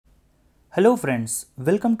Hello friends,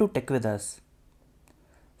 welcome to TechVedas.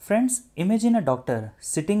 Friends, imagine a doctor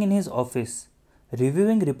sitting in his office,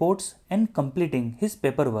 reviewing reports and completing his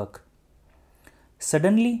paperwork.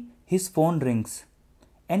 Suddenly, his phone rings.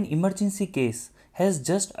 An emergency case has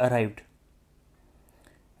just arrived.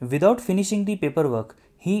 Without finishing the paperwork,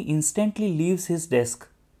 he instantly leaves his desk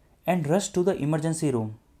and rushes to the emergency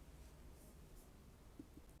room.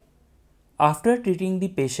 After treating the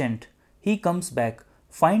patient, he comes back,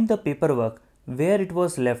 finds the paperwork where it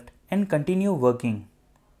was left and continue working.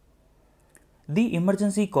 The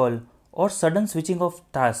emergency call or sudden switching of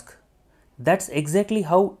task. That's exactly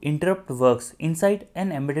how interrupt works inside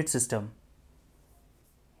an embedded system.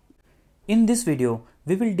 In this video,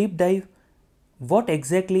 we will deep dive what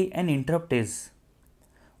exactly an interrupt is,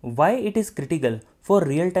 why it is critical for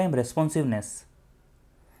real-time responsiveness,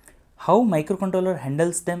 how microcontroller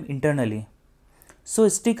handles them internally. So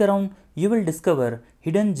stick around, you will discover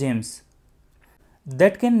hidden gems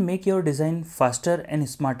that can make your design faster and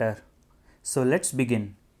smarter. So let's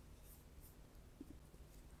begin.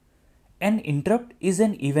 An interrupt is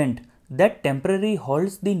an event that temporarily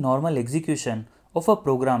halts the normal execution of a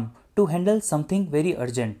program to handle something very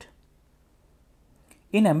urgent.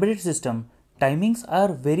 In embedded system, timings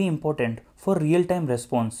are very important for real-time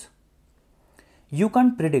response. You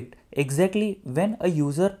can't predict exactly when a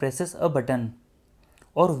user presses a button,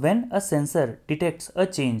 or when a sensor detects a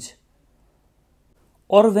change,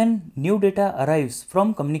 or when new data arrives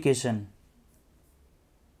from communication.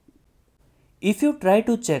 If you try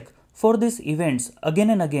to check for these events again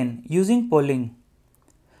and again using polling,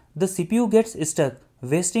 the CPU gets stuck,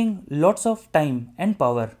 wasting lots of time and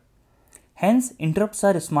power. Hence, interrupts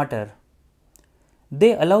are smarter.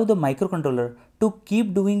 They allow the microcontroller to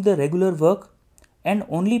keep doing the regular work and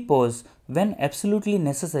only pause when absolutely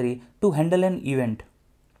necessary to handle an event.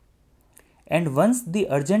 And once the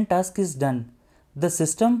urgent task is done, the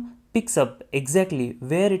system picks up exactly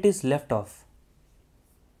where it is left off.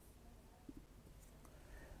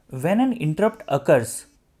 When an interrupt occurs,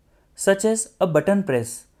 such as a button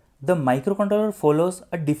press, the microcontroller follows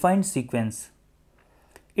a defined sequence.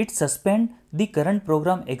 It suspends the current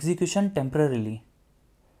program execution temporarily,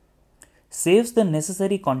 saves the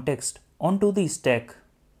necessary context onto the stack,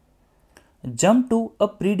 jump to a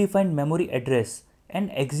predefined memory address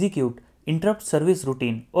and execute interrupt service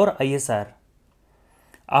routine or ISR.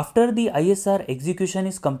 After the ISR execution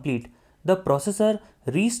is complete, the processor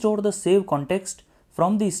restores the saved context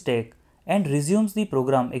from the stack and resumes the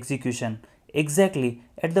program execution exactly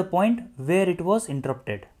at the point where it was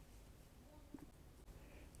interrupted.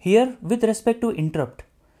 Here, with respect to interrupt,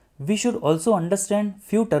 we should also understand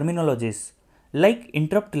few terminologies like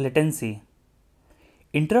interrupt latency.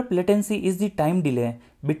 Interrupt latency is the time delay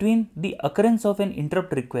between the occurrence of an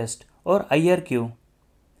interrupt request or IRQ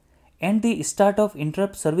and the start of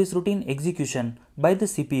interrupt service routine execution by the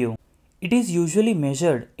CPU. It is usually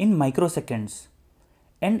measured in microseconds,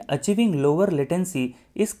 and achieving lower latency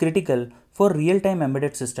is critical for real-time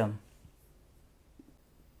embedded system.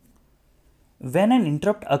 When an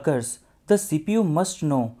interrupt occurs, the CPU must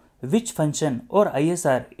know which function or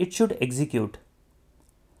ISR it should execute.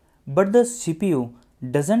 But the CPU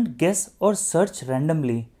doesn't guess or search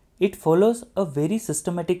randomly, it follows a very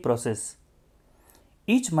systematic process.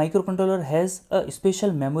 Each microcontroller has a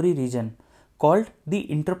special memory region called the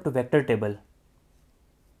interrupt vector table.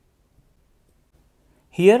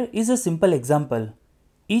 Here is a simple example.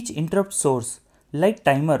 Each interrupt source, like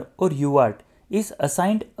timer or UART, is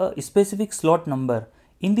assigned a specific slot number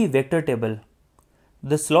in the vector table.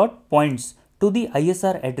 The slot points to the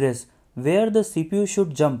ISR address where the CPU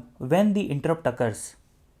should jump when the interrupt occurs.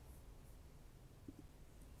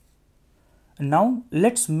 Now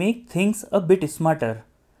let's make things a bit smarter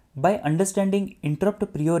by understanding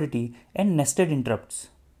interrupt priority and nested interrupts.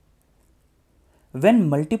 When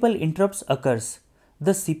multiple interrupts occurs,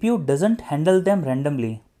 the CPU doesn't handle them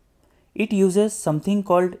randomly. It uses something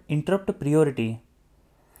called interrupt priority,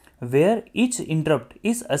 where each interrupt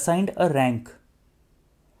is assigned a rank.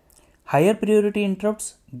 Higher priority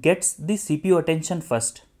interrupts gets the CPU attention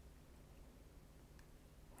first.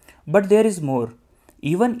 But there is more.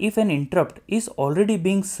 Even if an interrupt is already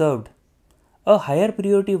being served, a higher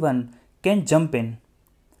priority one can jump in.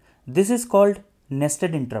 This is called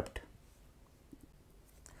nested interrupt.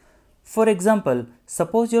 For example,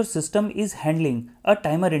 suppose your system is handling a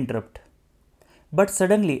timer interrupt, but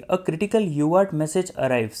suddenly a critical UART message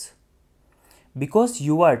arrives. Because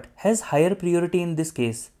UART has higher priority in this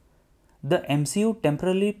case, the MCU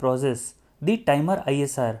temporarily processes the timer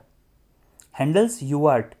ISR, handles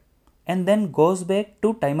UART, and then goes back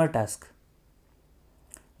to timer task.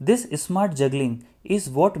 This smart juggling is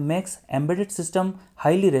what makes embedded system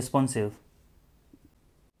highly responsive.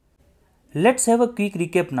 Let's have a quick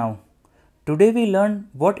recap now. Today we learned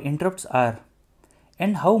what interrupts are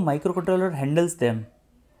and how microcontroller handles them.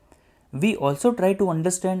 We also try to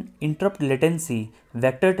understand interrupt latency,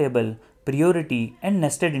 vector table, priority and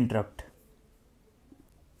nested interrupt.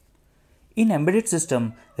 In embedded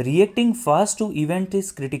system, reacting fast to event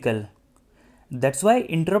is critical. That's why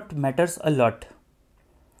interrupt matters a lot.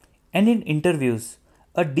 And in interviews,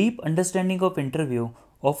 a deep understanding of interview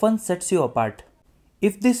often sets you apart.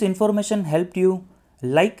 If this information helped you,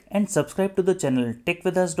 like and subscribe to the channel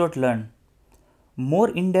TechVedas.learn. More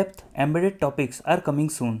in-depth embedded topics are coming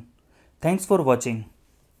soon. Thanks for watching.